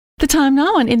time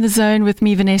now on In the Zone with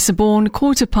me, Vanessa Bourne,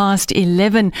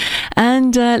 11:15.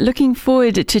 And looking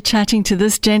forward to chatting to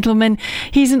this gentleman.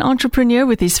 He's an entrepreneur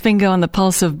with his finger on the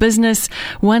pulse of business,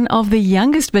 one of the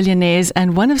youngest billionaires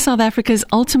and one of South Africa's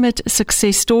ultimate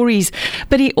success stories.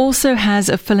 But he also has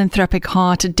a philanthropic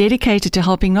heart dedicated to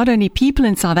helping not only people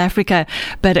in South Africa,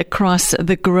 but across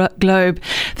the globe.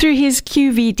 Through his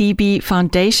QVDB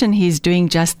Foundation, he's doing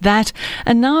just that.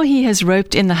 And now he has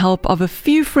roped in the help of a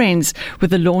few friends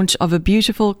with the launch of a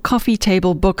beautiful coffee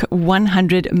table book,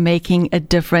 100 Making a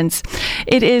Difference.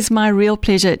 It is my real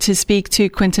pleasure to speak to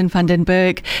Quinton van den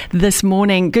Berg this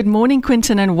morning. Good morning,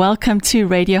 Quinton, and welcome to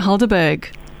Radio Helderberg.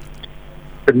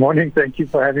 Good morning. Thank you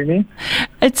for having me.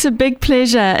 It's a big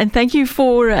pleasure, and thank you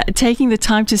for taking the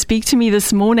time to speak to me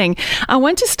this morning. I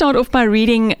want to start off by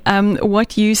reading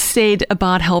what you said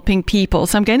about helping people.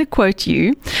 So I'm going to quote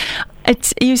you.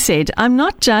 You said, "I'm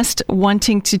not just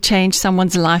wanting to change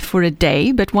someone's life for a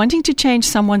day, but wanting to change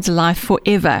someone's life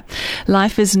forever.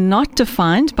 Life is not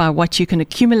defined by what you can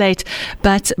accumulate,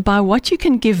 but by what you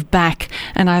can give back.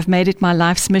 And I've made it my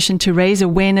life's mission to raise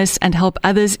awareness and help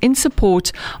others in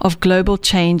support of global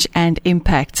change and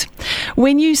impact."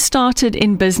 When you started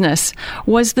in business,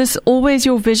 was this always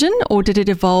your vision, or did it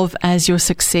evolve as your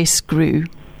success grew?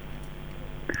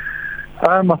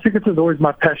 I think it was always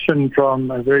my passion from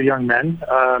a very young man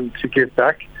to give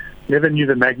back. Never knew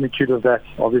the magnitude of that,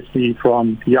 obviously,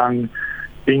 from young,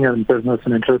 being in business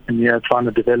and entrepreneur, trying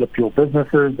to develop your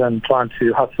businesses and trying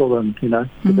to hustle and,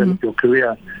 develop your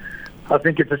career. I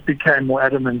think it just became more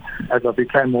adamant as I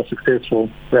became more successful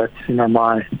that,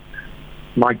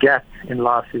 my gap in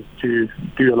life is to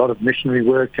do a lot of missionary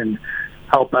work and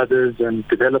help others and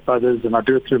develop others. And I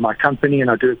do it through my company,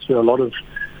 and I do it through a lot of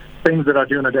things that I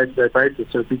do on a day-to-day basis.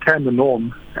 So it became the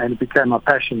norm, and it became my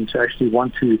passion to actually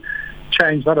want to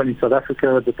change not only South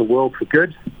Africa but the world for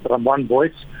good. But I'm one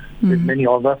voice. There's many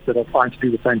of us that are trying to do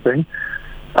the same thing.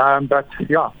 But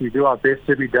we do our best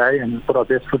every day and put our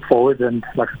best foot forward. And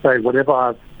like I say, whatever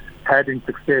I've had in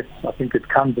success, I think it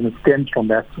comes and it stems from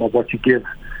that, of what you give,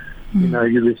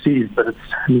 you receive. But it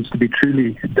needs to be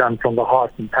truly done from the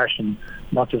heart and passion,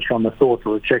 not just from a thought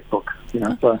or a checkbook.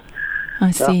 So I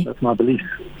see. Yeah, that's my belief.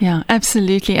 Yeah,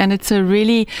 absolutely. And it's a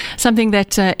really something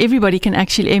that everybody can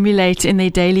actually emulate in their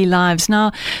daily lives.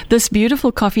 Now, this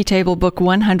beautiful coffee table book,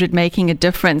 100 Making a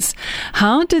Difference,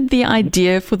 how did the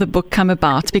idea for the book come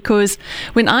about? Because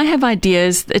when I have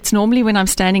ideas, it's normally when I'm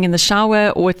standing in the shower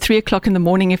or at 3 o'clock in the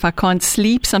morning if I can't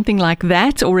sleep, something like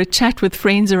that, or a chat with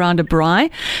friends around a braai.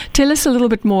 Tell us a little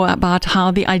bit more about how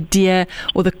the idea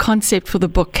or the concept for the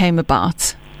book came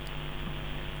about.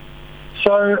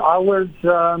 So I was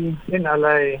in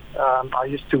LA. I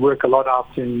used to work a lot out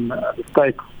in the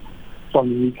States from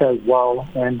the UK as well.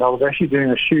 And I was actually doing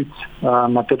a shoot.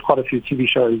 I did quite a few TV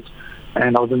shows,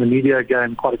 and I was in the media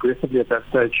game quite aggressively at that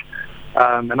stage.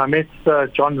 And I met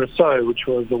John Rousseau, which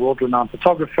was a world-renowned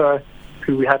photographer,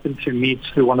 who we happened to meet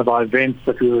through one of our events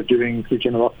that we were doing through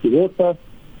Generosity Water.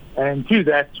 And through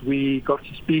that, we got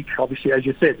to speak. Obviously, as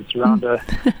you said, it's around a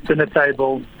dinner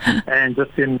table and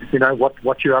just in,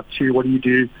 what you're up to, what do you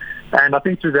do. And I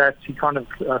think through that, he kind of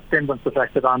stemmed on the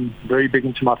fact that I'm very big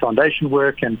into my foundation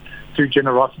work, and through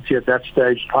Generosity at that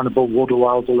stage, trying to build water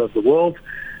wells all over the world.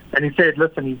 And he said,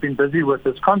 listen, he's been busy with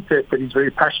this concept, but he's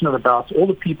very passionate about all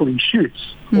the people he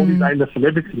shoots, all these A-list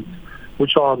celebrities,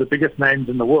 which are the biggest names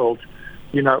in the world.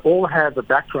 All have a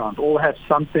background, all have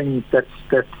something that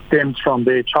stems from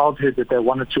their childhood that they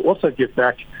wanted to also give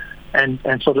back and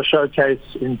sort of showcase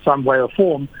in some way or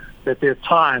form that their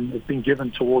time has been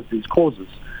given towards these causes.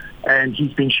 And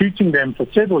he's been shooting them for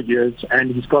several years,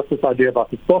 and he's got this idea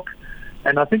about this book.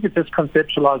 And I think it just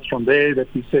conceptualized from there that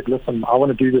he said, listen, I want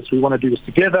to do this, we want to do this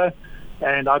together.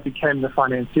 And I became the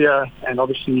financier, and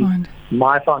obviously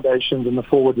my foundations and the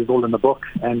forward is all in the book.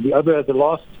 And over the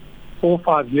last 4 or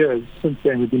 5 years since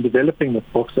then, we've been developing this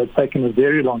book, so it's taken a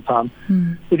very long time.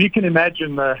 If you can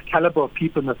imagine, the caliber of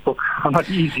people in this book are not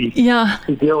easy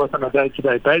to deal with on a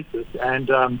day-to-day basis. And,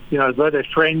 though they're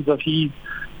friends of his,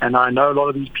 and I know a lot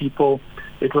of these people,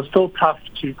 it was still tough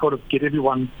to sort of get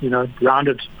everyone,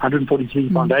 rounded, 143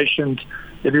 foundations,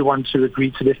 everyone to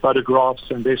agree to their photographs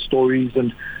and their stories.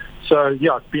 And so,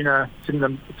 it's been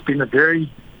a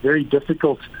very, very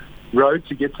difficult road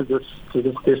to get to this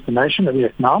destination that we're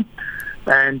at now.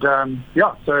 And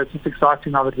so it's just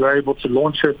exciting now that we're able to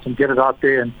launch it and get it out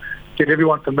there and get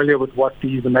everyone familiar with what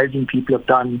these amazing people have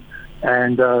done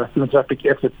and philanthropic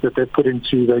efforts that they've put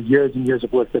into the years and years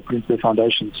of work they've put into their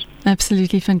foundations.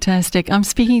 Absolutely fantastic. I'm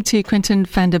speaking to Quinton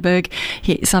van der Berg,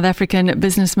 South African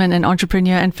businessman and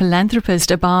entrepreneur and philanthropist,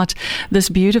 about this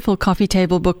beautiful coffee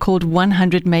table book called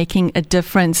 100 Making a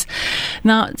Difference.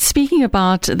 Now, speaking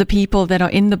about the people that are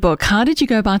in the book, how did you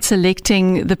go about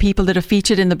selecting the people that are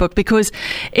featured in the book? Because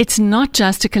it's not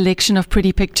just a collection of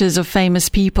pretty pictures of famous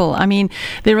people. I mean,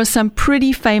 there are some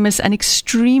pretty famous and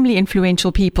extremely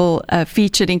influential people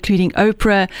featured, including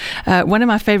Oprah, one of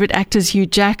my favorite actors, Hugh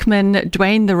Jackman,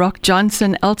 Dwayne "The Rock"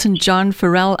 Johnson, Elton John,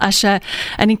 Pharrell, Usher,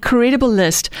 an incredible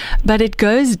list. But it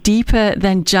goes deeper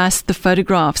than just the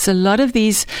photographs. A lot of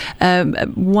these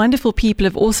wonderful people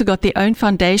have also got their own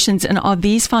foundations, and are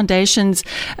these foundations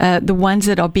the ones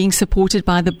that are being supported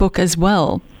by the book as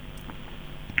well?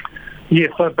 Yeah,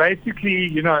 so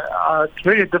basically, it's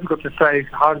very difficult to say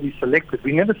how we selected.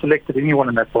 We never selected anyone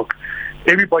in that book.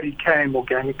 Everybody came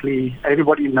organically.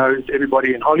 Everybody knows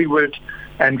everybody in Hollywood.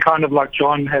 And kind of like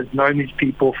John has known these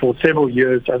people for several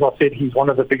years. As I said, he's one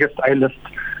of the biggest A-list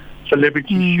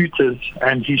celebrity shooters,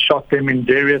 and he shot them in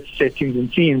various settings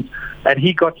and scenes. And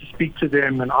he got to speak to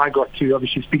them, and I got to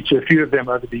obviously speak to a few of them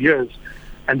over the years.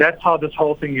 And that's how this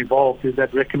whole thing evolved, is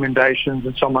that recommendations,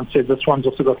 and someone said, this one's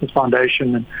also got this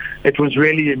foundation. And it was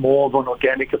really more of an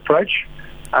organic approach.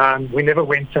 We never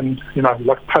went and,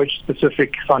 poached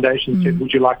specific foundations, said,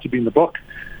 would you like to be in the book?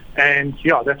 And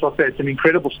yeah, that's what I say. It's an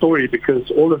incredible story because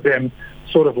all of them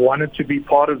sort of wanted to be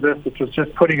part of this. It was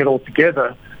just putting it all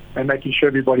together and making sure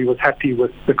everybody was happy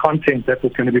with the content that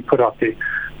was going to be put out there.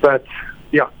 But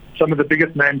yeah, some of the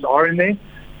biggest names are in there.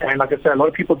 And like I say, a lot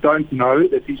of people don't know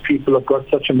that these people have got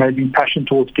such amazing passion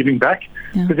towards giving back,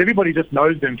 because everybody just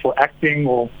knows them for acting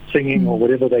or singing or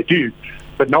whatever they do.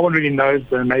 But no one really knows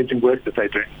the amazing work that they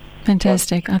do.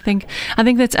 Fantastic. I think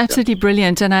that's absolutely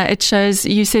brilliant. And it shows,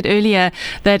 you said earlier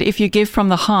that if you give from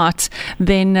the heart,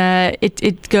 then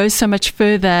it goes so much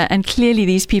further. And clearly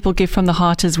these people give from the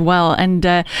heart as well. And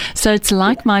so it's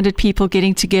like-minded people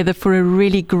getting together for a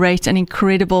really great and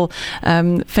incredible,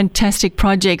 fantastic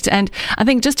project. And I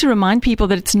think just to remind people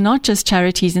that it's not just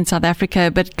charities in South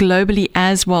Africa, but globally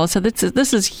as well. So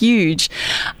this is huge.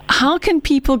 How can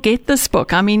people get this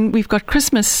book? I mean, we've got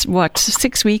Christmas,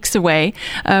 6 weeks away?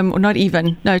 Or not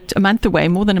even, a month away,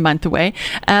 more than a month away.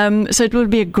 So it will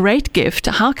be a great gift.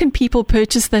 How can people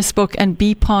purchase this book and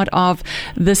be part of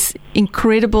this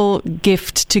incredible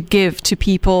gift to give to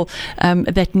people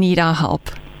that need our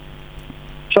help?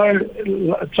 So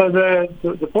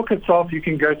the book itself, you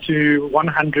can go to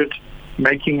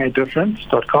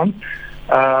 100makingadifference.com.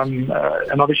 And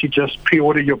obviously just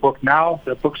pre-order your book now.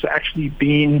 The books are actually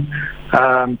being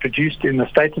produced in the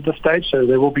States at this stage, so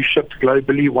they will be shipped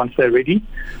globally once they're ready.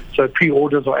 So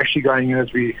pre-orders are actually going in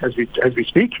as we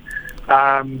speak.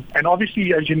 And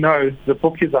obviously, as you know, the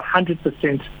book is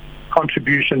 100%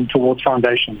 contribution towards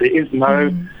foundation. There is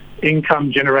no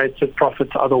income generated,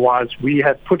 profits otherwise. We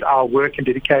have put our work and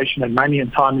dedication and money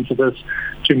and time into this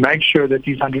to make sure that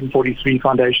these 143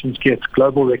 foundations get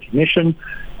global recognition.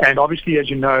 And obviously, as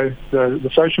you know,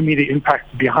 the social media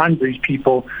impact behind these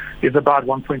people is about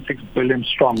 1.6 billion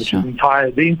strong, which is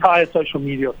the entire social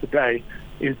media of today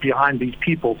is behind these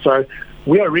people. So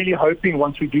we are really hoping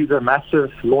once we do the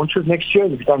massive launches next year,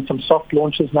 we've done some soft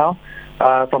launches now.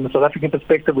 From a South African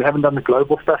perspective, we haven't done the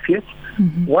global stuff yet.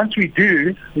 Once we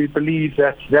do, we believe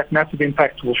that massive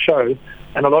impact will show,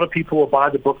 and a lot of people will buy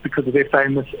the book because of their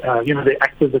famous, their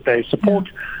actors that they support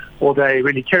or they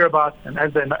really care about. And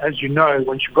as you know,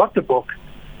 once you've got the book,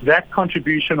 that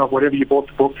contribution of whatever you bought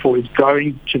the book for is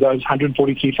going to those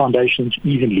 143 foundations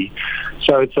evenly.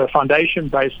 So it's a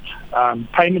foundation-based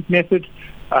payment method.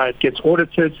 It gets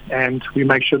audited, and we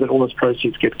make sure that all those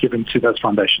proceeds get given to those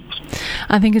foundations.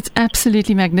 I think it's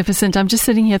absolutely magnificent. I'm just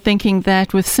sitting here thinking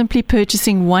that with simply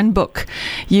purchasing one book,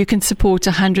 you can support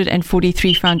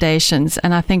 143 foundations.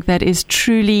 And I think that is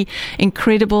truly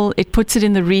incredible. It puts it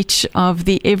in the reach of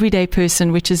the everyday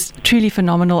person, which is truly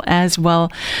phenomenal as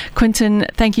well. Quinton,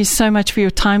 thank you so much for your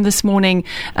time this morning.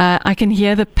 I can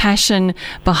hear the passion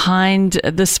behind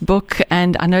this book,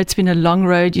 and I know it's been a long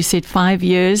road. You said 5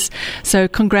 years. So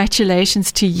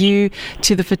congratulations to you,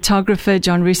 to the photographer,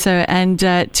 John Russo, and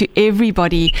to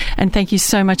everybody. And thank you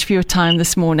so much for your time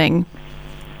this morning.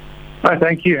 Oh,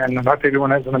 thank you, and I hope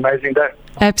everyone has an amazing day.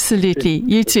 Absolutely.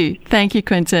 You too. Thank you,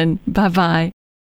 Quinton. Bye-bye.